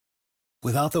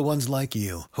Without the ones like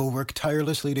you, who work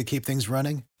tirelessly to keep things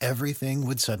running, everything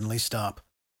would suddenly stop.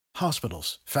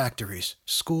 Hospitals, factories,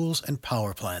 schools, and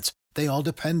power plants, they all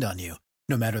depend on you.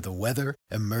 No matter the weather,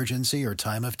 emergency, or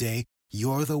time of day,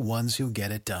 you're the ones who get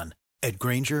it done. At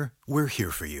Grainger, we're here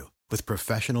for you with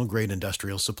professional-grade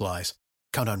industrial supplies.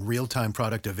 Count on real-time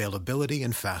product availability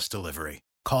and fast delivery.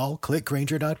 Call,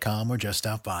 clickgrainger.com, or just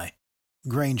stop by.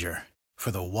 Grainger, for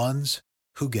the ones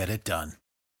who get it done.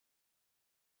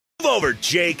 Move over,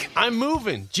 Jake. I'm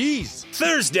moving. Jeez.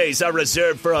 Thursdays are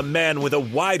reserved for a man with a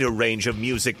wider range of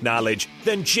music knowledge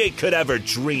than Jake could ever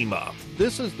dream of.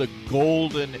 This is the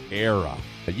golden era.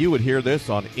 You would hear this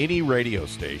on any radio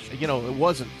station. You know, it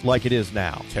wasn't like it is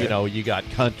now. Okay. You know, you got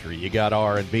country, you got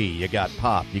R&B, you got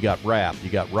pop, you got rap,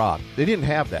 you got rock. They didn't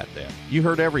have that then. You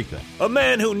heard everything. A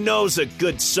man who knows a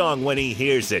good song when he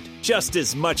hears it, just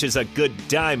as much as a good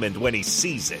diamond when he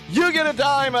sees it. You get a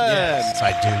diamond! Yes,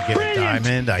 I do get a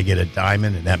diamond. I get a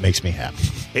diamond, and that makes me happy.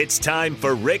 It's time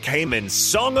for Rick Haman's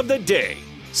Song of the Day,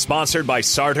 sponsored by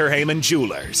Sartor Hamann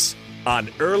Jewelers, on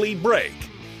Early Break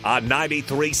on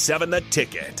 93.7 The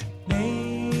Ticket.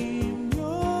 Name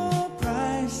your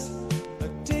price, a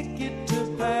ticket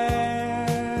to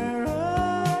paradise.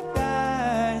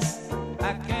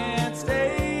 I can't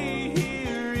stay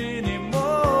here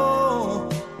anymore,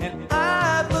 and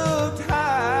I've looked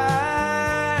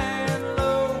high and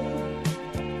low.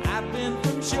 I've been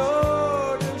from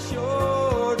shore to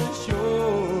shore to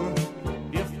shore.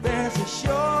 If there's a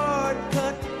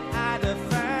shortcut, I'd have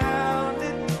found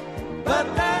it,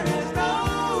 but there is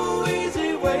no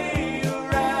easy way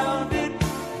around it.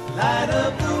 Light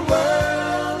of the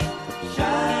world,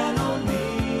 shine on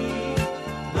me.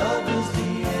 Love is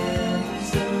the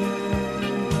answer.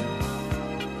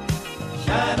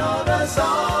 Shine on us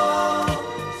all,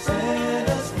 set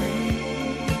us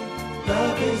free.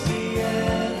 Love is the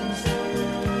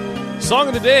answer. Song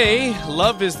of the day,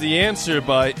 Love is the Answer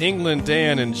by England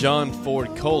Dan and John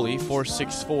Ford Coley.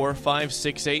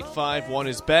 464-568-5. 1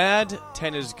 is bad,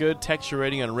 10 is good. Text your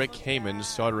rating on Rick Haman's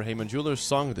Sartor Hamann Jewelers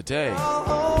Song of the Day. All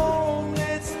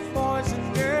homeless boys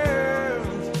and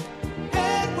girls,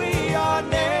 and we are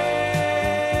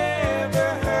never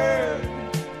heard.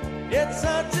 It's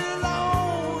such a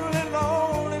lonely,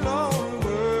 lonely, lonely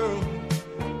world.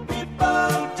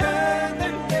 People turn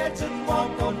their heads and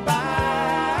walk on by.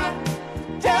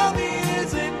 Tell me,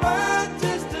 is it worth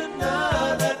just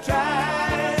another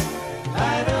try?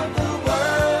 Light of the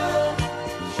world,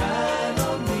 shine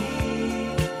on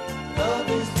me. Love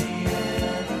is the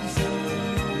answer.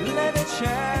 Let it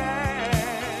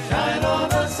shine. Shine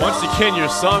on us Once all. again, your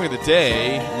Song of the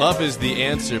Day, Love is the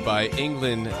Answer by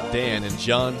England Dan and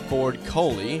John Ford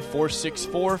Coley.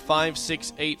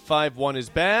 464-568-5. 1 is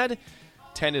bad,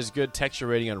 10 is good. Text your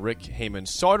rating on Rick Haman's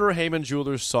Sartor Hamann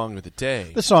Jewelers Song of the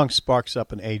Day. The song sparks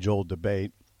up an age-old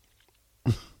debate.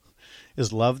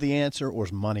 Is love the answer or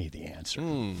is money the answer?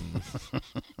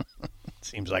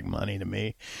 Seems like money to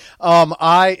me. I'm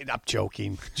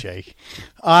joking, Jake.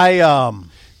 I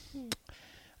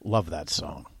love that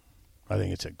song. I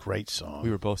think it's a great song. We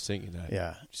were both singing that.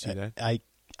 Yeah. Did you see that?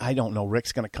 I don't know.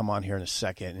 Rick's going to come on here in a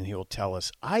second, and he will tell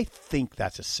us. I think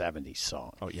that's a 70s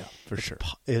song. Oh, yeah, for sure.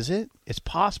 Is it? It's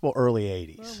possible early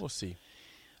 80s. Well, we'll see.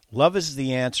 Love is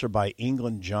the Answer by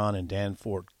England John and Dan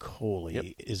Ford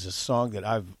Coley is a song that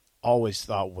I've always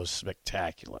thought was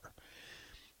spectacular.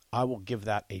 I will give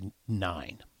that a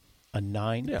 9. A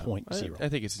 9.0. I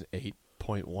think it's an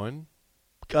 8.1.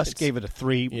 Gus gave it a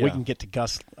 3. Yeah. We can get to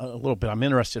Gus a little bit. I'm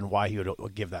interested in why he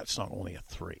would give that song only a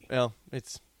 3. Well,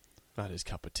 it's not his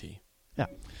cup of tea. Yeah,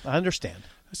 I understand.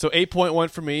 So 8.1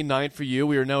 for me, 9 for you.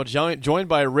 We are now joined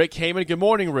by Rick Hamann. Good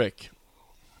morning, Rick.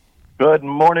 Good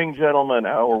morning, gentlemen.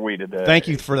 How are we today? Thank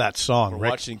you for that song, We're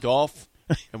Rick. watching golf,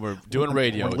 and we're doing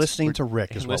radio. We're listening to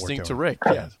Rick is and what we're listening doing. to Rick,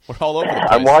 yeah. We're all over the place.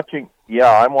 I'm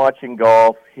watching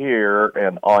golf here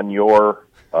and on your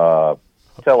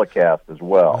telecast as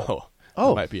well.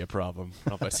 Oh, that might be a problem. I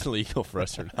don't know if that's illegal for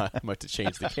us or not. I might have to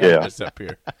change the cameras up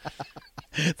here.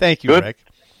 Thank you, Rick.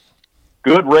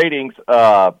 Good ratings.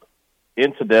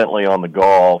 Incidentally, on the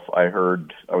golf, I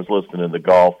was listening to the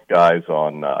golf guys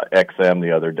on XM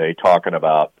the other day talking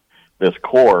about this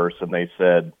course, and they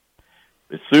said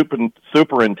the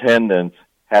superintendents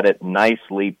had it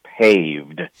nicely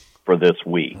paved for this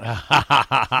week.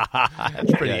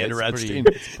 That's pretty interesting.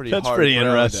 It's pretty That's hard pretty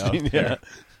ground interesting. out Yeah. there.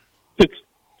 It's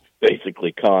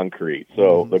basically concrete.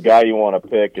 So the guy you want to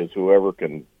pick is whoever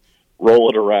can roll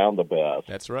it around the best.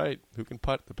 That's right. Who can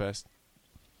putt the best?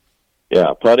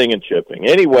 Yeah, putting and chipping.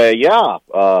 Anyway,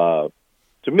 to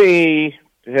me,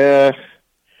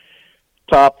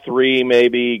 top 3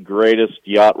 maybe greatest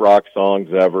yacht rock songs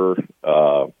ever.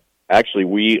 Actually,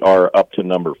 we are up to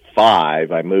number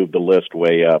 5. I moved the list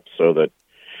way up so that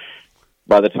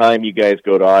by the time you guys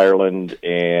go to Ireland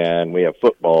and we have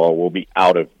football, we'll be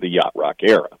out of the yacht rock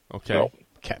era. Okay. So,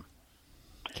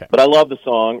 Okay. but I love the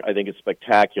song. I think it's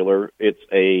spectacular. It's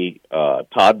a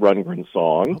Todd Rundgren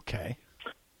song. Okay.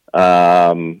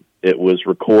 It was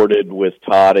recorded with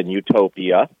Todd in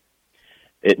Utopia.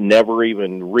 It never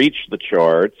even reached the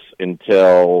charts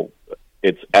until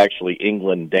it's actually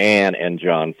England Dan and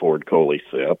John Ford Coley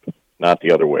Sip, not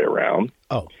the other way around.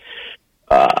 Oh.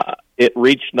 It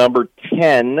reached number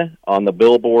 10 on the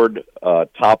Billboard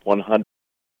Top 100.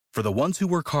 For the ones who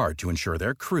work hard to ensure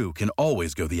their crew can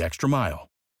always go the extra mile,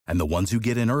 and the ones who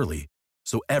get in early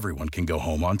so everyone can go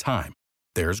home on time,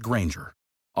 there's Grainger,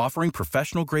 offering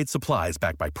professional-grade supplies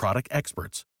backed by product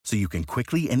experts so you can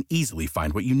quickly and easily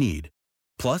find what you need.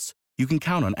 Plus, you can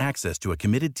count on access to a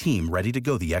committed team ready to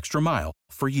go the extra mile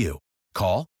for you.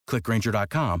 Call, click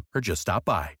Grainger.com, or just stop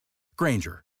by.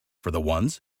 Grainger, for the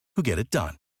ones who get it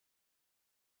done.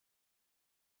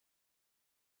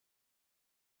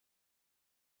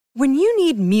 When you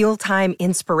need mealtime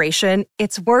inspiration,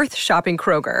 it's worth shopping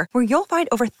Kroger, where you'll find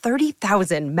over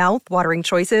 30,000 mouth-watering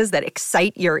choices that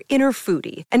excite your inner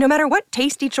foodie. And no matter what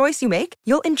tasty choice you make,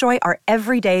 you'll enjoy our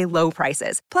everyday low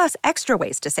prices, plus extra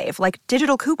ways to save, like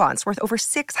digital coupons worth over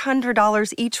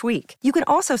 $600 each week. You can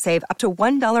also save up to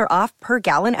 $1 off per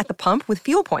gallon at the pump with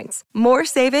fuel points. More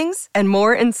savings and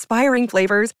more inspiring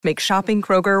flavors make shopping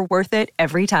Kroger worth it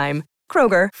every time.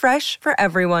 Kroger, fresh for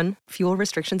everyone. Fuel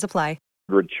restrictions apply.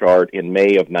 Chart in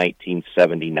May of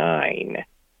 1979.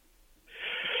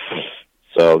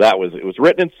 So it was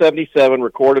written in 77,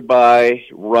 recorded by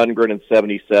Rundgren in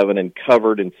 77, and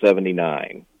covered in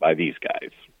 79 by these guys.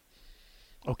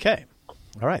 Okay.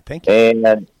 All right. Thank you.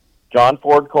 And John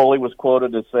Ford Coley was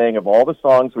quoted as saying, of all the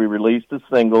songs we released as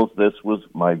singles, this was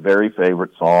my very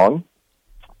favorite song.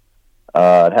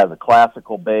 It has a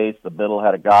classical bass. The middle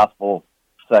had a gospel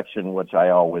section, which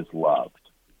I always loved.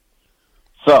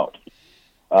 So,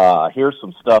 here's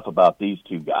some stuff about these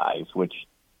two guys, which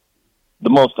the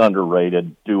most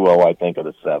underrated duo, I think, of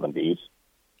the 70s.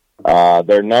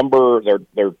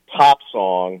 Their top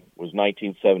song was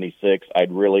 1976,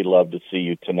 I'd Really Love to See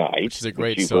You Tonight. Which is a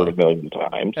great you've song. Heard a million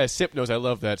times. As Sip knows, I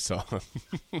love that song.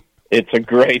 It's a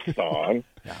great song.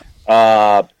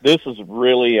 This is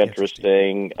really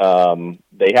interesting.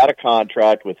 They had a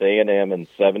contract with A&M in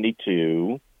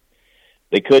 72.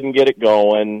 They couldn't get it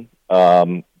going.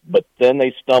 But then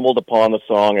they stumbled upon the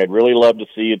song, I'd Really Love to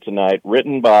See You Tonight,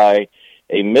 written by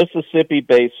a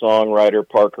Mississippi-based songwriter,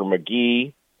 Parker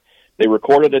McGee. They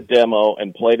recorded a demo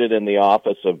and played it in the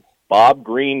office of Bob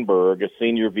Greenberg, a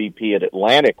senior VP at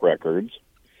Atlantic Records.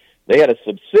 They had a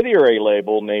subsidiary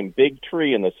label named Big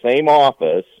Tree in the same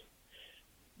office.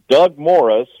 Doug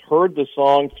Morris heard the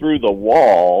song through the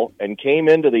wall and came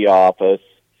into the office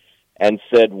and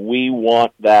said, we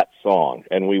want that song,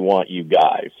 and we want you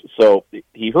guys. So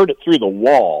he heard it through the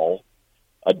wall,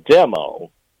 a demo,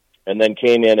 and then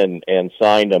came in and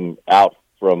signed them out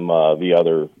from the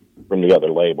other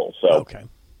label. So, okay.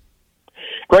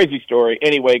 Crazy story.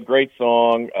 Anyway, great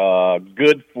song.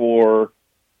 Good for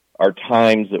our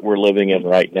times that we're living in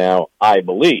right now, I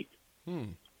believe.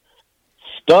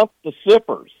 Stump the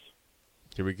Sippers.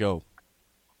 Here we go.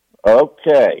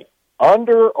 Okay.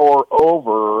 Under or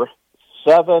over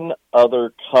 7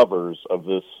 other covers of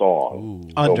this song.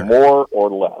 Ooh. Under. So more or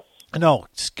less. No,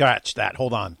 scratch that.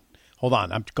 Hold on.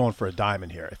 I'm going for a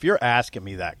diamond here. If you're asking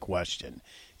me that question,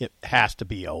 it has to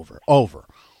be over. Over.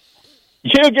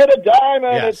 You get a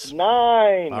diamond. Yes. It's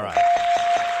 9. All right.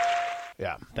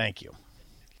 Yeah, thank you.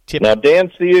 Now,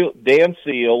 Dan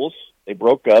Seals, they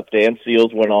broke up. Dan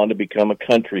Seals went on to become a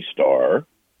country star.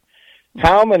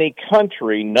 How many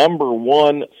country number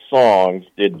 1 songs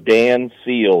did Dan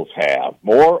Seals have?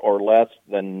 More or less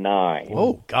than 9?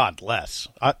 Oh, God, less.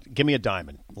 Give me a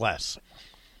diamond. Less.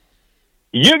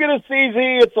 You get a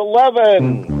CZ, it's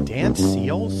 11. Dan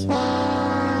Seals?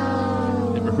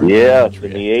 Yes,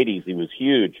 in the 80s, he was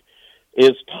huge.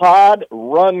 Is Todd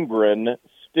Rundgren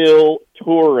still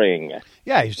touring?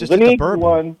 Yeah, he's just Isn't at the he Bourbon.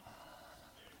 one?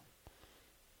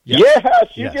 Yes. Yes,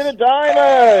 you Yes. get a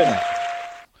diamond.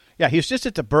 Yeah, he was just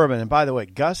at the Bourbon. And by the way,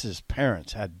 Gus's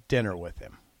parents had dinner with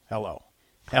him. Hello.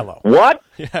 What?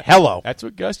 Hello. That's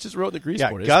what Gus just wrote in the grease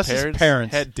Yeah, board. Gus's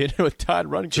parents had dinner with Todd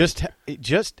Rundgren.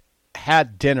 Just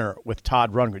had dinner with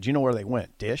Todd Rundgren. Do you know where they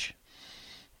went? Dish?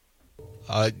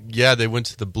 Yeah, they went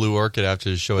to the Blue Orchid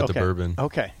after the show at the Bourbon.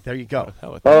 Okay, there you go.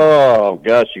 Oh,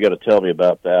 gosh, you got to tell me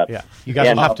about that. Yeah, you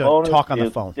guys will have to talk on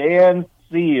the phone. Dan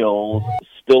Seals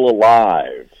still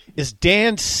alive? Is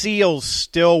Dan Seals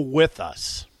still with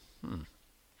us?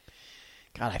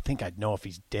 God, I think I'd know if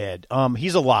he's dead.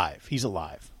 He's alive. He's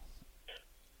alive.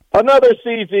 Another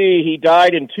CZ. He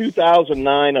died in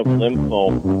 2009 of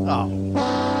lymphoma. Oh.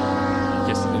 I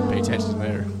guess I didn't pay attention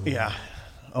there. Yeah.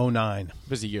 09.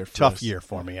 Busy year for Tough us. year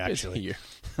for me, actually. Busy year.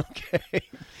 Okay.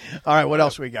 All right, what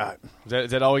else we got?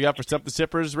 Is that all we got for Stump the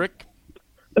Sippers, Rick?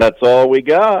 That's all we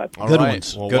got. All Good right.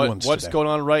 ones. Well, Good ones what's today. going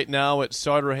on right now at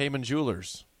Sartor Hamann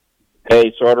Jewelers?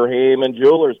 Hey, Sartor Hamann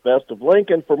Jewelers, best of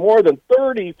Lincoln. For more than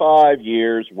 35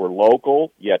 years, we're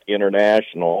local, yet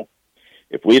international.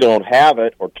 If we don't have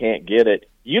it or can't get it,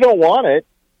 you don't want it.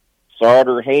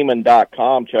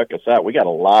 SartorHamann.com. Check us out. We got a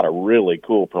lot of really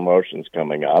cool promotions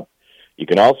coming up. You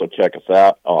can also check us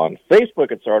out on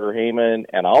Facebook at Sartor Hamann,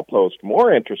 and I'll post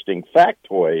more interesting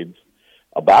factoids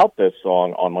about this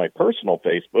song on my personal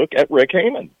Facebook at Rick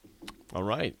Hamann. All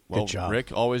right. Well, Good job.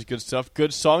 Rick, always good stuff.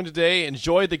 Good song today.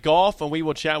 Enjoy the golf, and we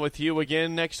will chat with you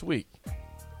again next week.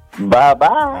 Bye-bye.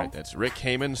 All right, that's Rick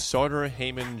Hamann, Sartor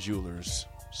Hamann Jewelers.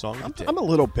 Song of the day. I'm a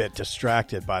little bit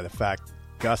distracted by the fact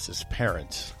Gus's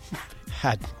parents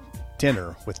had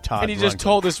dinner with Todd And he just Rundgren.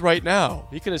 told us right now.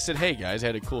 He could have said, hey, guys, I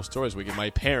had a cool story this weekend. My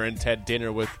parents had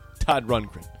dinner with Todd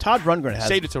Rundgren. Todd Rundgren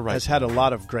Saved it till right has had a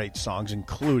lot of great songs,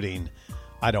 including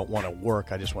I Don't Want to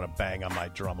Work, I Just Want to Bang on My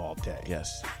Drum All Day.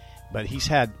 Yes. But he's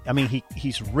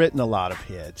written a lot of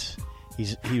hits.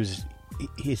 He's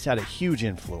had a huge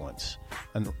influence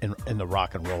in the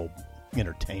rock and roll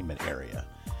entertainment area.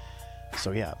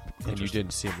 So yeah, And you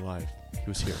didn't see him live. He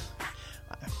was here.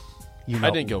 You know,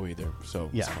 I didn't go either, so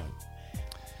Yeah. it's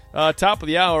fine. Top of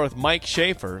the hour with Mike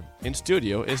Schaefer in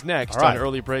studio is next All right. on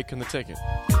Early Break on the Ticket.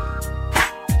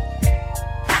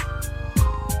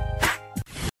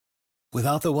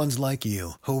 Without the ones like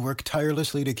you, who work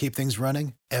tirelessly to keep things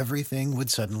running, everything would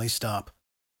suddenly stop.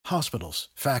 Hospitals,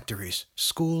 factories,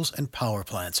 schools, and power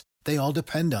plants, they all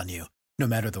depend on you. No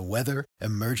matter the weather,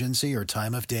 emergency, or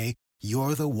time of day,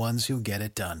 you're the ones who get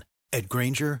it done. At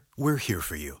Grainger, we're here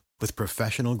for you with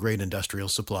professional-grade industrial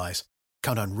supplies.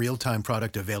 Count on real-time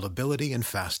product availability and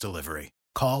fast delivery.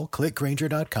 Call, click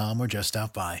Grainger.com, or just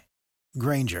stop by.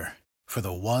 Grainger, for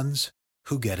the ones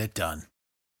who get it done.